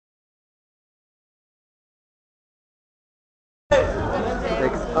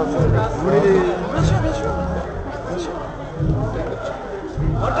Vous voulez les... Bien sûr, bien sûr. Bien sûr.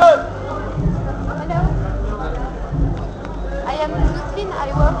 Hello. I am Josephine.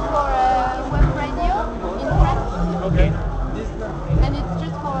 I work for web radio in France. Okay. And it's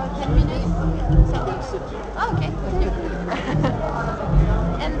just for 10 minutes. Oh, okay. Thank you.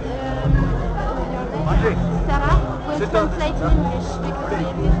 And your name? Sarah will translate in English because my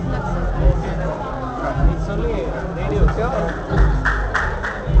English is not so good. It's only radio, sir.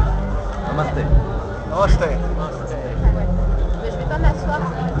 Namaste. Namaste. Mais je vais pas m'asseoir.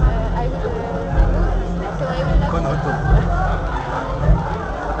 I will so I will not... Con retour.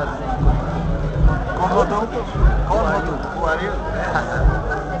 Con retour. Con retour. Who are you?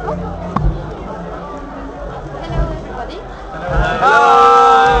 C'est bon? Hello everybody. Hello.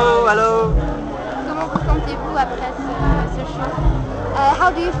 Hello. Comment vous sentez-vous après ce show? How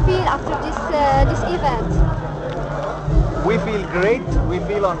do you feel after this event? We feel great. We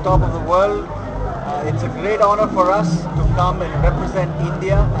feel on top of the world. It's a great honor for us to come and represent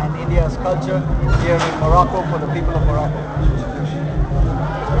India and India's culture here in Morocco for the people of Morocco.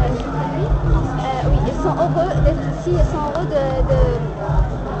 Oui, ils sont heureux d'être ici, ils sont heureux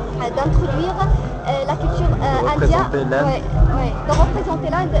d'introduire la culture indienne, de représenter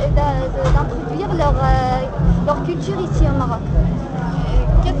l'Inde, d'introduire leur culture ici au Maroc.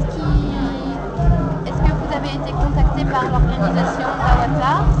 Est-ce que vous avez été contacté par l'organisation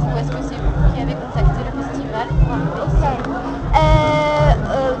d'Awatar ou est-ce que c'est vous qui avez contacté le festival pour arriver ici?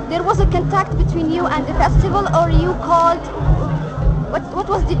 There was a contact between you and the festival, or you called? What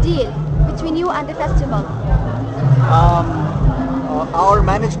was the deal between you and the festival? Our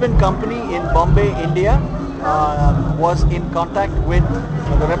management company in Bombay, India, was in contact with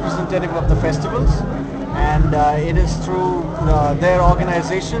the representative of the festivals, and it is through their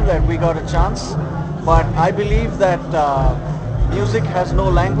organization that we got a chance. But I believe that music has no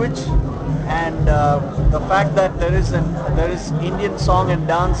language, and the fact that there is Indian song and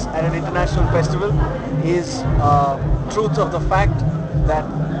dance at an international festival is truth of the fact that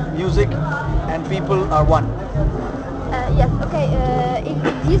music and people are one. Yes, okay. Ils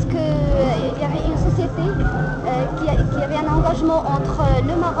disent qu'il y avait une société qui avait un engagement entre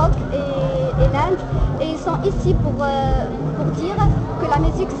le Maroc et l'Inde, et ils sont ici pour dire que la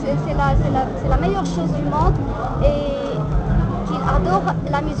musique c'est la meilleure chose du monde, et qu'ils adorent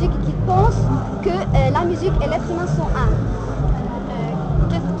la musique et qu'ils pensent que la musique et l'être humain sont un.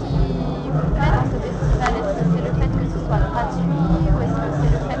 Qu'est-ce qui vous plaît dans ce festival? Est-ce que c'est le fait que ce soit gratuit, ou est-ce que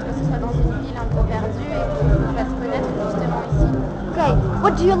c'est le fait que ce soit dans une ville un peu perdue et qu'on fasse connaître justement ici? Okay,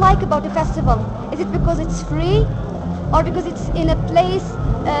 what do you like about the festival? Is it because it's free, or because it's in a place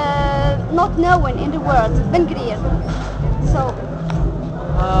not known in the world, Ben Grir? So,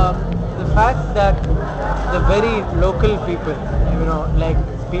 the fact that the very local people, you know, like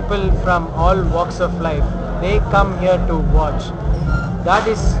people from all walks of life, they come here to watch. That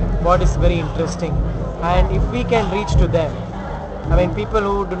is what is very interesting, and if we can reach to them, I mean people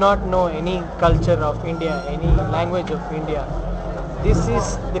who do not know any culture of India, any language of India, this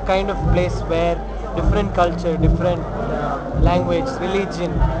is the kind of place where different culture, different language,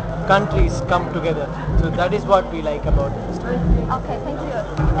 religion, countries come together. So that is what we like about it. Okay, thank you.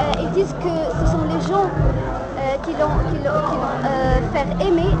 Ils disent que ce sont les gens qui l'ont fait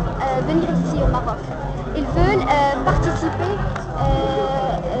aimer venir ici au Maroc. Ils veulent participer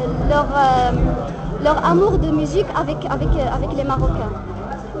leur amour de musique avec les Marocains.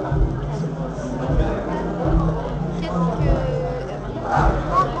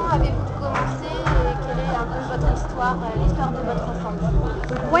 Quand avez-vous commencé et quelle est un peu votre histoire, l'histoire de votre enfance?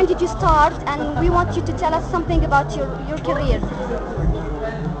 When did you start, and we want you to tell us something about your career.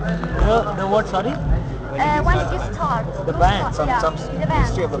 The what, sorry? When did you start? The band, Some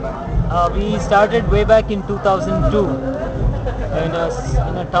history of the band. We started way back in 2002 in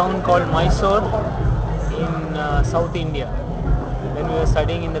a town called Mysore in South India. When we were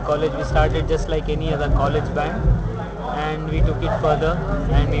studying in the college, we started just like any other college band, and we took it further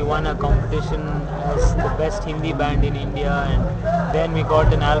and we won a competition as the best Hindi band in India, and then we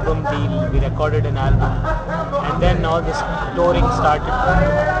got an album deal, we recorded an album, and then all this touring started.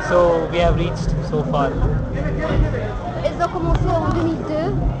 So we have reached so far. Ils ont commencé en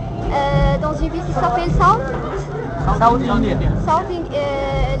 2002 dans une ville qui s'appelle South India,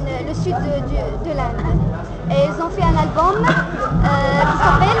 le sud de l'Inde. Et ils ont fait un album qui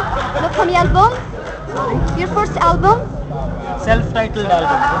s'appelle, le premier album, your first album? Self-titled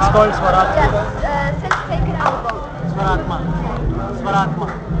album. It's called Swarathma. Yes, self-titled album. Swarathma.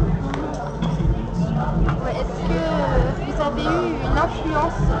 Ouais, est-ce que vous avez eu une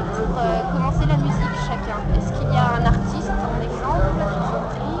influence pour commencer la musique chacun? Est-ce qu'il y a un artiste en exemple qu'ils ont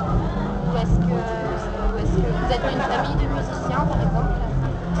pris est-ce que vous êtes une famille de musiciens par exemple?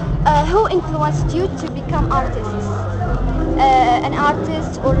 Who influenced you to become artists? An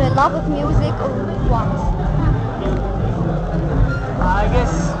artist or a love of music or what? I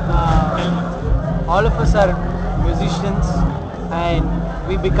guess all of us are musicians and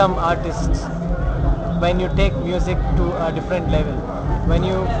we become artists when you take music to a different level. When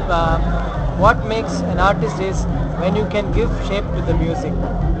you, what makes an artist is when you can give shape to the music.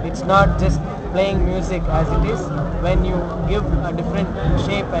 It's not just playing music as it is. When you give a different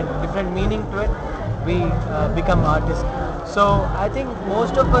shape and different meaning to it, we become artists. So I think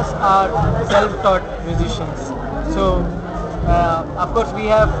most of us are self-taught musicians. So of course we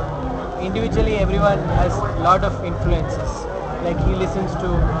have individually, everyone has a lot of influences. Like he listens to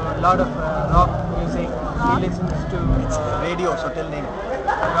a lot of rock music. He listens to Radio, so tell name.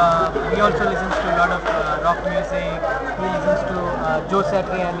 he also listens to a lot of rock music. He listens to Joe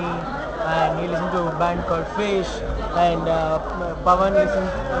Satriani, and he listens to a band called Fish. And Pawan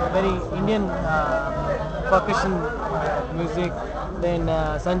listens to very Indian percussion music. Then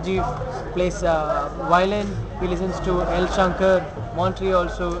Sanjeev plays violin. He listens to El Shankar. Montri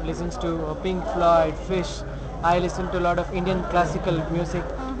also listens to Pink Floyd, Fish. I listen to a lot of Indian classical music.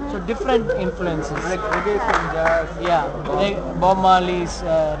 So different influences. Reggae, jazz. Yeah, Bob Marley's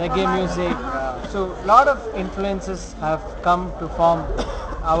reggae music. So a lot of influences have come to form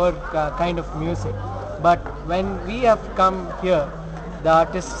our kind of music. But when we have come here, the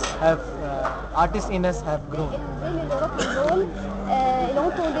artists in us have grown. Il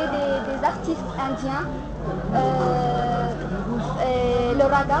entendait des artistes indiens, le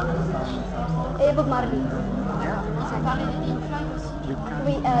raga et Bob Marley. Ils ont parlé de Pink Floyd aussi.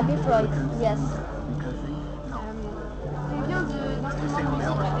 Oui, Pink Floyd, yes. Combien d'instruments de musique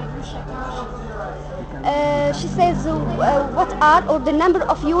avez-vous chacun? She says, what are or the number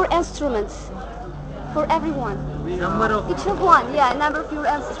of your instruments for everyone? Number of Each of one, yeah, number of your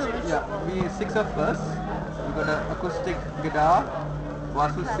instruments. Yeah, we 6 of us. We got an acoustic guitar.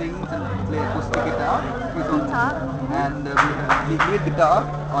 Vasu sings and play acoustic guitar. He's on, Guitar. and we have lead guitar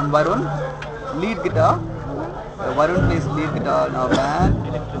on Varun. Lead guitar. Varun plays lead guitar in our band,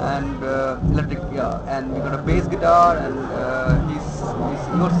 and electric, yeah. And we got a bass guitar, and he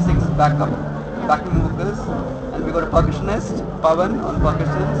also sings backing vocals. And we got a percussionist, Pawan on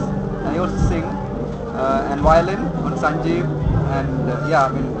percussions, and he also sings. And violin on Sanjeev, and yeah, I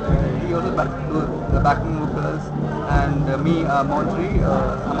mean he also do the backing vocals, and me, Montri,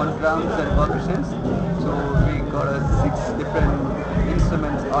 I'm on drums and percussions. So we got 6 different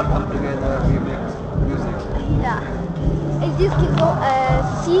instruments all come together. We make music. Yeah. Ils disent qu'ils ont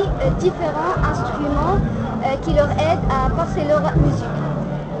 6 différents instruments qui leur aident à passer leur musique.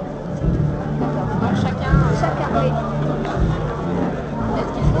 Donc chacun. Oui.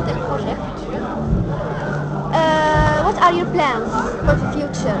 Est-ce qu'ils ont des projets futurs? What are your plans for the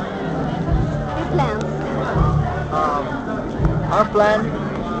future? Your plans? Our plan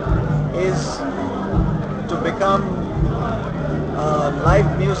is to become a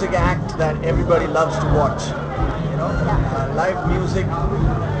live music act that everybody loves to watch. You know, live music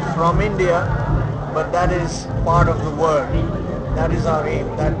from India, but that is part of the world. That is our aim.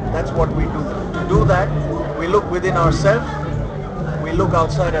 That's what we do. To do that, we look within ourselves, we look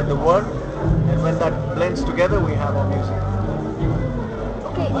outside at the world, and when that blends together, we have our music.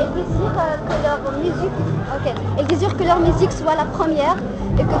 Ok, ils désirent que leur musique soit la première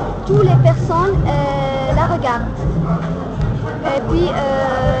et que toutes les personnes la regardent. Et puis, je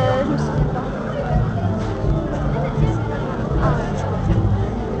me souviens pas.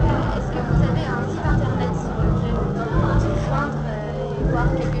 Est-ce que vous avez un site internet sur lequel on peut vous joindre et voir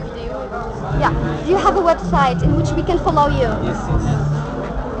quelques vidéos? Yeah, do you have a website in which we can follow you? yes.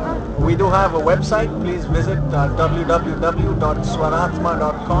 We do have a website. Please visit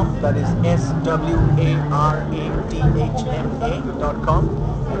www.swarathma.com. That is SWARATHMA.com.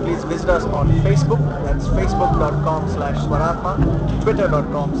 And please visit us on Facebook. That's facebook.com/Swarathma,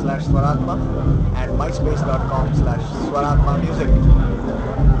 twitter.com/Swarathma, and myspace.com/Swarathma Music.